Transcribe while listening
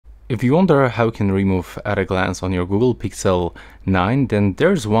If you wonder how you can remove at a glance on your Google Pixel 9, then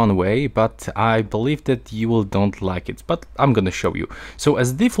there's one way, but I believe that you don't like it, but I'm gonna show you. So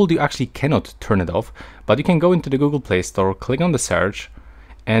as default, you actually cannot turn it off, but you can go into the Google Play Store, click on the search,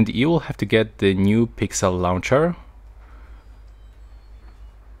 and you will have to get the new Pixel launcher.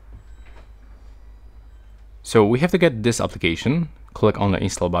 So we have to get this application, click on the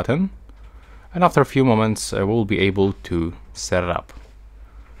install button, and after a few moments we'll be able to set it up.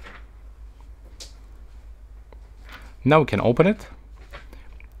 Now we can open it,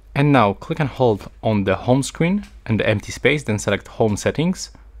 and now click and hold on the home screen and the empty space, then select home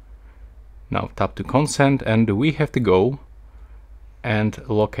settings. Now tap to consent, and we have to go and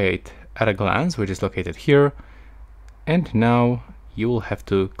locate at a glance, which is located here, and now you will have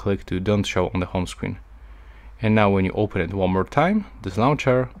to click to don't show on the home screen. And now when you open it one more time, this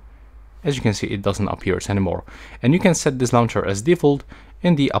launcher, as you can see, it doesn't appear anymore, and you can set this launcher as default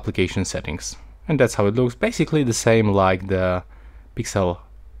in the application settings. And that's how it looks, basically the same like the Pixel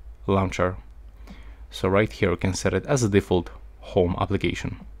launcher. So right here you can set it as a default home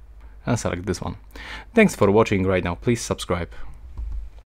application and select this one. Thanks for watching. Right now please subscribe.